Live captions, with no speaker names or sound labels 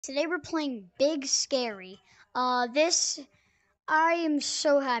Today we're playing Big Scary. I am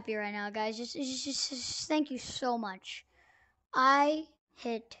so happy right now, guys. Just thank you so much. We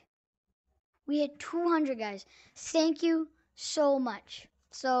hit 200, guys. Thank you so much.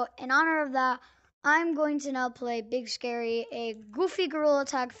 So, in honor of that, I'm going to now play Big Scary, a goofy Gorilla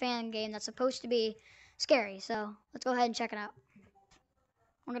Tag fan game that's supposed to be scary. So, let's go ahead and check it out.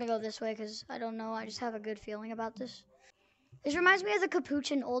 I'm gonna go this way because I don't know. I just have a good feeling about this. This reminds me of the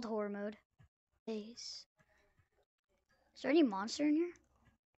Capuchin old horror mode. Is there any monster in here?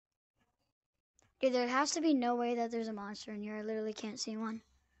 Dude, there has to be no way that there's a monster in here. I literally can't see one.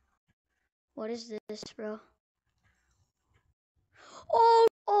 What is this, bro?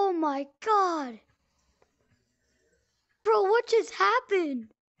 Oh my god! Bro, what just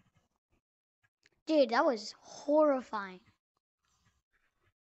happened? Dude, that was horrifying.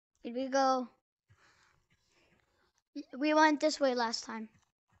 Did we go? We went this way last time.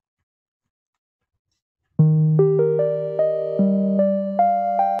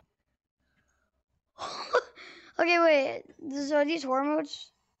 Okay, wait. So are these horror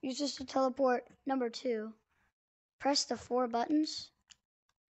modes? Use this to teleport. Number 2. Press the 4 buttons.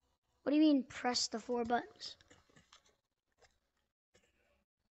 What do you mean, press the 4 buttons?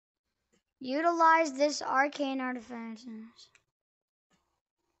 Utilize this arcane artifact.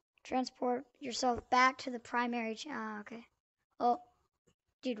 Transport yourself back to the primary okay. Oh,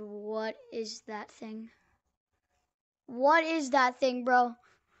 dude, what is that thing? What is that thing, bro?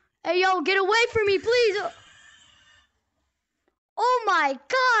 Hey, yo, get away from me, please! Oh my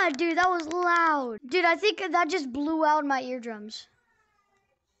god, dude, that was loud. Dude, I think that just blew out my eardrums.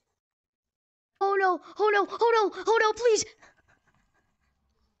 Oh no, oh no, oh no, oh no, please!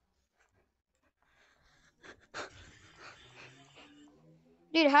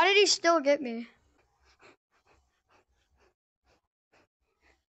 Dude, how did he still get me?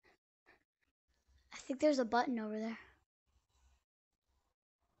 I think there's a button over there.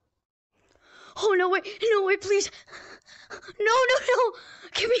 Oh, no way, please. No.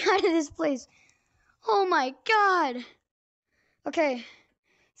 Get me out of this place. Oh my god. Okay,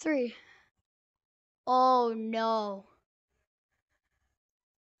 3. Oh no.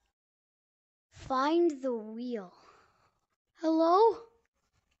 Find the wheel. Hello?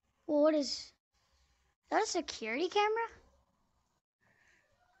 Well, what is that? A security camera?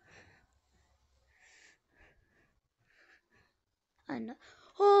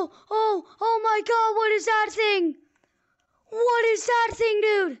 Oh my god, what is that thing? What is that thing,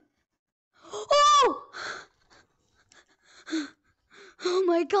 dude? Oh! Oh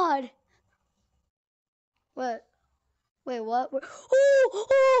my god. What? Wait, what?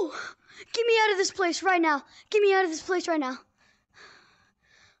 Oh! Get me out of this place right now. Get me out of this place right now.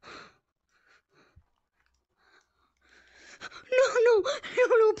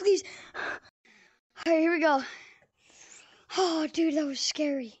 No, please. All right, here we go. Oh, dude, that was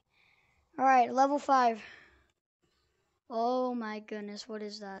scary. All right, level 5. Oh my goodness, what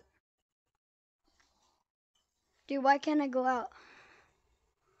is that? Dude, why can't I go out?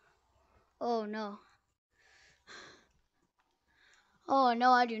 Oh no. Oh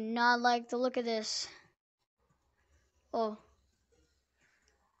no, I do not like the look of this. Oh.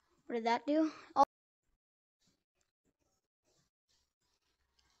 What did that do? Oh.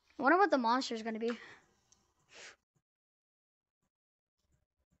 I wonder what the monster is gonna be.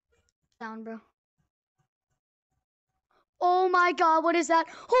 Sound, bro. Oh my god, what is that?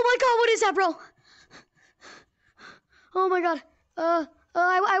 Oh my god, what is that, bro? Oh my god.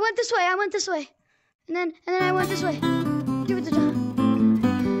 I went this way. And then I went this way. Give it the time.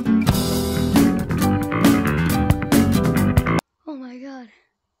 Oh my god.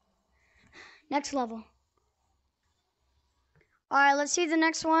 Next level. Alright, let's see the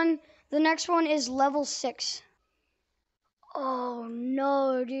next one. The next one is level 6. Oh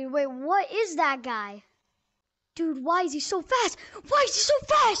no, dude. Wait, what is that guy? Dude, why is he so fast? Why is he so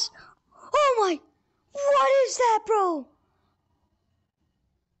fast? Oh my. What is that, bro?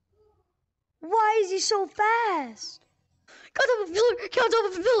 Why is he so fast? Get on top of a pillar. Get on top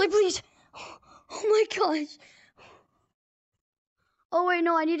of a pillar, please. Oh my gosh. Oh wait,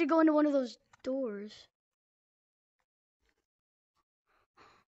 no, I need to go into one of those doors.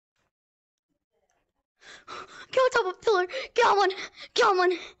 Get on top of a pillar. Get on one. Get on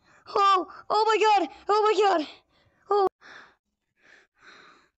one. Oh my god. Oh my god. Oh.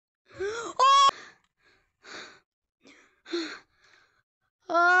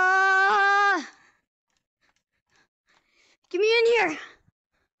 Oh. Get me in here.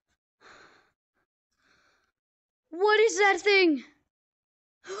 What is that thing?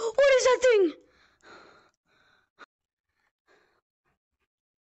 What is that thing?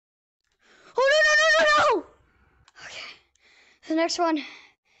 The next one,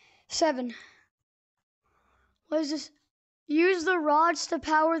 7. What is this? Use the rods to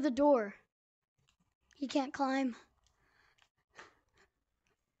power the door. He can't climb.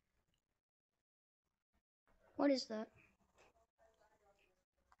 What is that?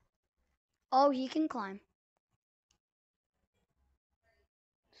 Oh, he can climb.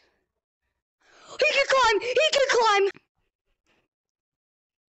 He can climb! He can climb!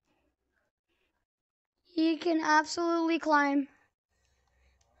 He can absolutely climb.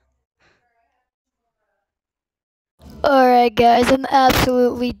 Alright, guys, I'm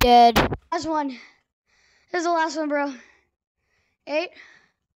absolutely dead. Last one. This is the last one, bro. 8.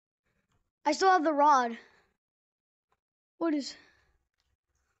 I still have the rod. What is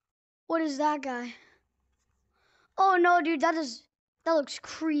that guy? Oh no, dude, that looks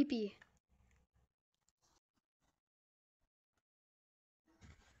creepy.